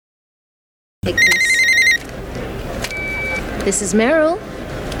Take this. This is Meryl.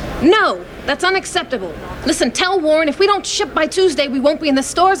 No, that's unacceptable. Listen, tell Warren if we don't ship by Tuesday, we won't be in the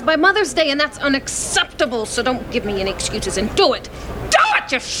stores by Mother's Day, and that's unacceptable. So don't give me any excuses and do it. Do it!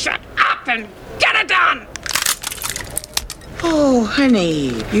 Just shut up and get it done! Oh,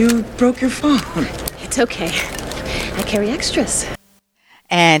 honey, you broke your phone. It's okay. I carry extras.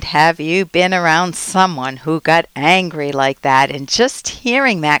 And have you been around someone who got angry like that? And just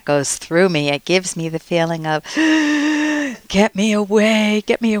hearing that goes through me. It gives me the feeling of, get me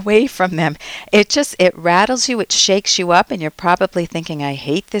away from them. It rattles you, it shakes you up, and you're probably thinking, I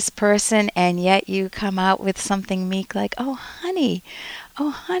hate this person. And yet you come out with something meek like, oh, honey,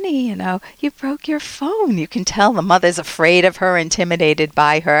 you broke your phone. You can tell the mother's afraid of her, intimidated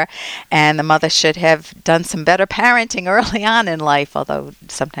by her, and the mother should have done some better parenting early on in life, although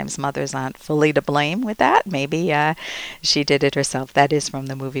sometimes mothers aren't fully to blame with that. Maybe she did it herself. That is from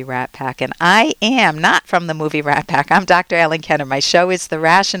the movie Rat Pack, and I am not from the movie Rat Pack. I'm Dr. Ellen Kenner. My show is The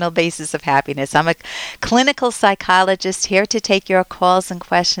Rational Basis of Happiness. I'm a clinical psychologist here to take your calls and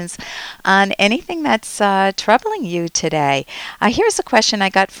questions on anything that's troubling you today. Here's a question I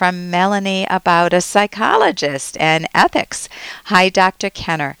got from Melanie about a psychologist and ethics. Hi, Dr.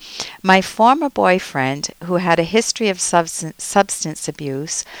 Kenner. My former boyfriend, who had a history of substance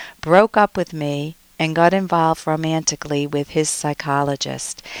abuse, broke up with me and got involved romantically with his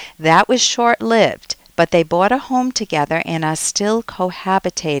psychologist. That was short-lived, but they bought a home together and are still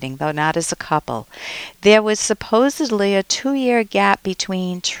cohabitating, though not as a couple. There was supposedly a 2-year gap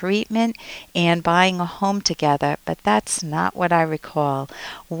between treatment and buying a home together, but that's not what I recall.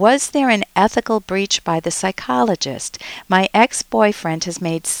 Was there an ethical breach by the psychologist? My ex-boyfriend has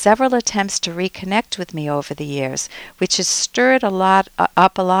made several attempts to reconnect with me over the years, which has stirred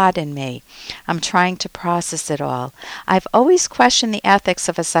up a lot in me. I'm trying to process it all. I've always questioned the ethics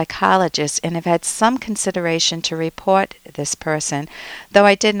of a psychologist and have had some consideration to report this person, though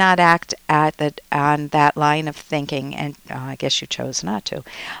I did not act on that line of thinking, and I guess you chose not to.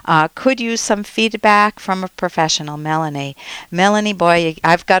 Could use some feedback from a professional. Melanie, boy,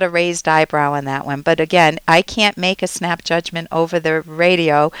 I've got a raised eyebrow on that one, but again, I can't make a snap judgment over the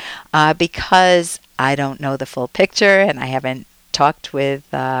radio because I don't know the full picture and I haven't talked with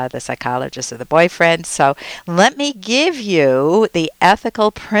the psychologist or the boyfriend. So let me give you the ethical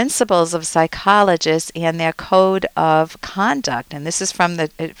principles of psychologists and their code of conduct. And this is from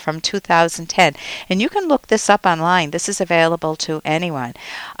 2010. And you can look this up online. This is available to anyone.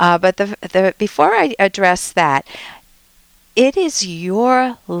 But before I address that, it is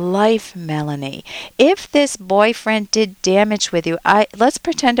your life, Melanie. If this boyfriend did damage with you, let's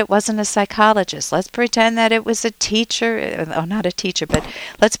pretend it wasn't a psychologist. Let's pretend that it was a teacher, not a teacher, but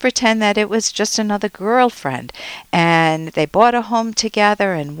let's pretend that it was just another girlfriend. And they bought a home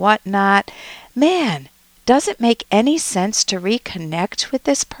together and whatnot. Man, does it make any sense to reconnect with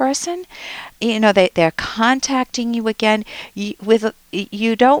this person? You know, they're contacting you again.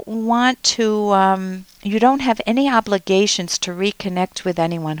 You don't want to. You don't have any obligations to reconnect with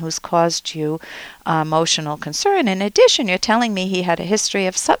anyone who's caused you emotional concern. In addition, you're telling me he had a history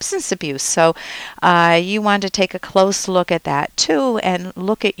of substance abuse, so you want to take a close look at that too, and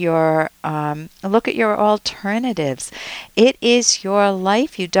look at your alternatives. It is your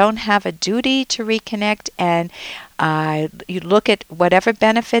life. You don't have a duty to reconnect, and you look at whatever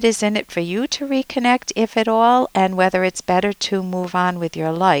benefit is in it for you to reconnect, if at all, and whether it's better to move on with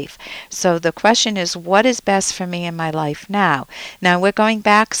your life. So the question is, what is best for me in my life now? Now we're going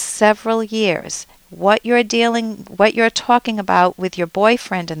back several years. What you're talking about with your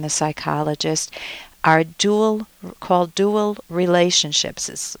boyfriend and the psychologist are called dual relationships.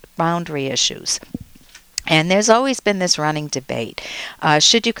 It's boundary issues. And there's always been this running debate.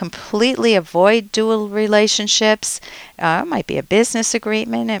 Should you completely avoid dual relationships? It might be a business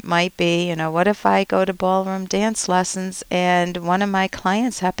agreement. It might be, what if I go to ballroom dance lessons and one of my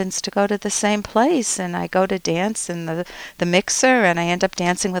clients happens to go to the same place, and I go to dance in the mixer and I end up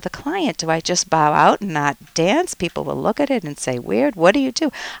dancing with a client? Do I just bow out and not dance? People will look at it and say, weird, what do you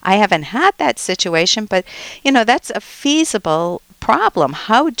do? I haven't had that situation, but, that's a feasible problem.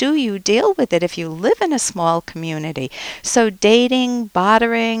 How do you deal with it if you live in a small community? So dating,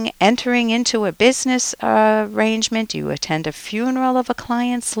 bartering, entering into a business arrangement, you attend a funeral of a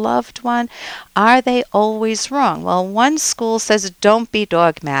client's loved one, are they always wrong? Well, one school says don't be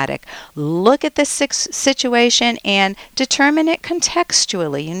dogmatic. Look at the situation and determine it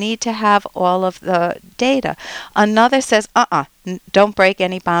contextually. You need to have all of the data. Another says, don't break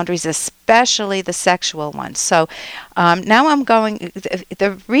any boundaries, especially the sexual ones. So now I'm going,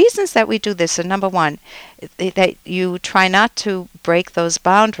 the reasons that we do this are, number one, that you try not to break those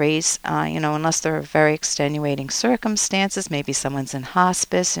boundaries, unless there are very extenuating circumstances. Maybe someone's in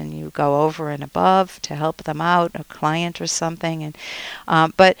hospice and you go over and above to help them out, a client or something. And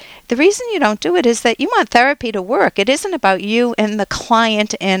but the reason you don't do it is that you want therapy to work. It isn't about you and the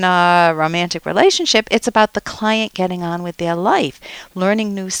client in a romantic relationship. It's about the client getting on with their life,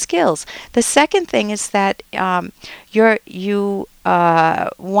 learning new skills. The second thing is that you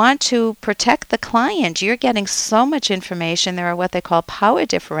want to protect the client. You're getting so much information. There are what they call power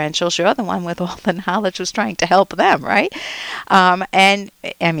differentials. You're the one with all the knowledge who's trying to help them, right? And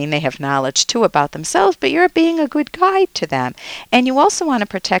I mean, they have knowledge too about themselves, but you're being a good guide to them. And you also want to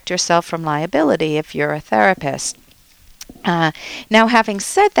protect yourself from liability if you're a therapist. Now, having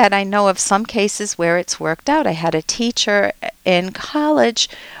said that, I know of some cases where it's worked out. I had a teacher in college.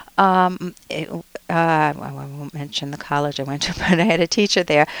 I won't mention the college I went to, but I had a teacher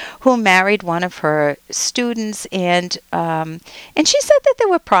there who married one of her students, and she said that there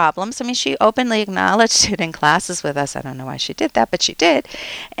were problems. I mean, she openly acknowledged it in classes with us. I don't know why she did that, but she did.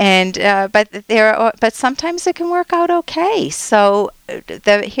 And but sometimes it can work out okay. So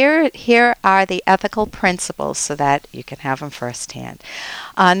here are the ethical principles so that you can have them firsthand.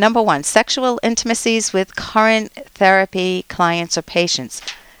 Number one, sexual intimacies with current therapy clients or patients.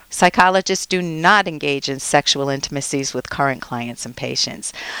 Psychologists do not engage in sexual intimacies with current clients and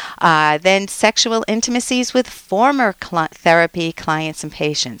patients. Then sexual intimacies with former therapy clients and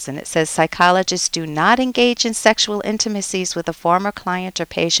patients. And it says psychologists do not engage in sexual intimacies with a former client or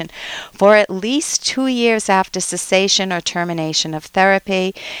patient for at least 2 years after cessation or termination of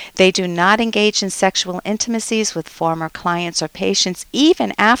therapy. They do not engage in sexual intimacies with former clients or patients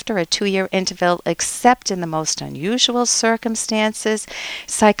even after a 2-year interval, except in the most unusual circumstances.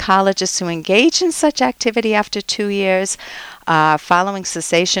 Psychologists who engage in such activity after 2 years following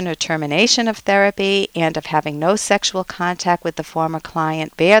cessation or termination of therapy and of having no sexual contact with the former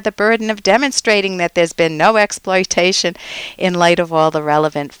client bear the burden of demonstrating that there's been no exploitation in light of all the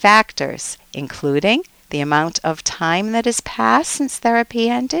relevant factors, including the amount of time that has passed since therapy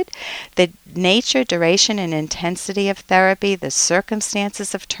ended, the nature, duration, and intensity of therapy, the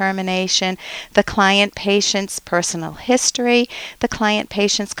circumstances of termination, the client-patient's personal history, the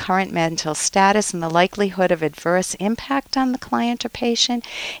client-patient's current mental status, and the likelihood of adverse impact on the client or patient,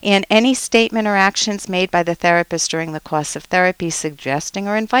 and any statement or actions made by the therapist during the course of therapy suggesting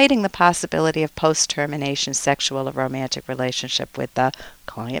or inviting the possibility of post-termination sexual or romantic relationship with the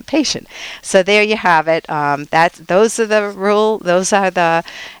client-patient. So there you have it. Those are the those are the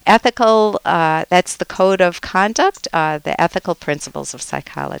ethical, that's the code of conduct, the ethical principles of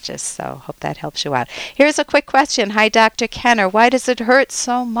psychologists. So hope that helps you out. Here's a quick question. Hi, Dr. Kenner. Why does it hurt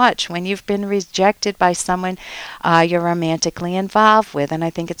so much when you've been rejected by someone you're romantically involved with? And I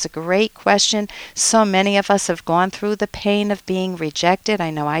think it's a great question. So many of us have gone through the pain of being rejected. I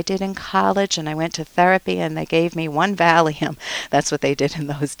know I did in college, and I went to therapy, and they gave me one Valium. That's what they did in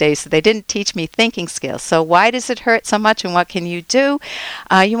those days. So they didn't teach me thinking skills. So why does it hurt so much, and what can you do?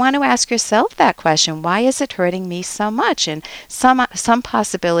 You want to ask yourself that question. Why is it hurting me so much? And some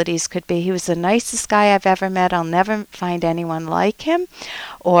possibilities could be, he was the nicest guy I've ever met. I'll never find anyone like him.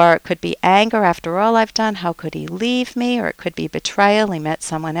 Or it could be anger. After all I've done, how could he leave me? Or it could be betrayal. He met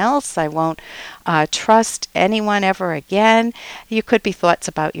someone else. I won't trust anyone ever again. You could be thoughts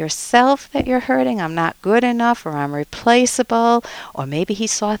about yourself that you're hurting. I'm not good enough, or I'm replaceable. Or maybe he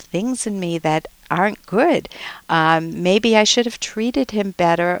saw things in me that aren't good. Maybe I should have treated him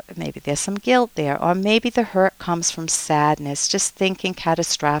better. Maybe there's some guilt there. Or maybe the hurt comes from sadness, just thinking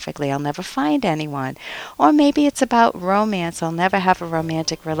catastrophically, I'll never find anyone. Or maybe it's about romance. I'll never have a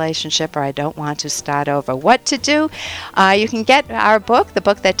romantic relationship, or I don't want to start over. What to do? You can get our book, the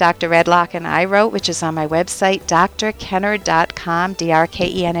book that Dr. Redlock and I wrote, which is on my website, drkenner.com,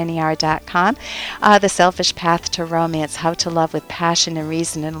 drkenner.com. The Selfish Path to Romance, How to Love with Passion and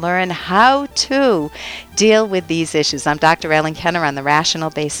Reason, and learn how to deal with these issues. I'm Dr. Ellen Kenner on the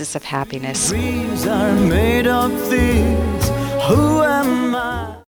Rational Basis of Happiness. Dreams are made of these. Who am I?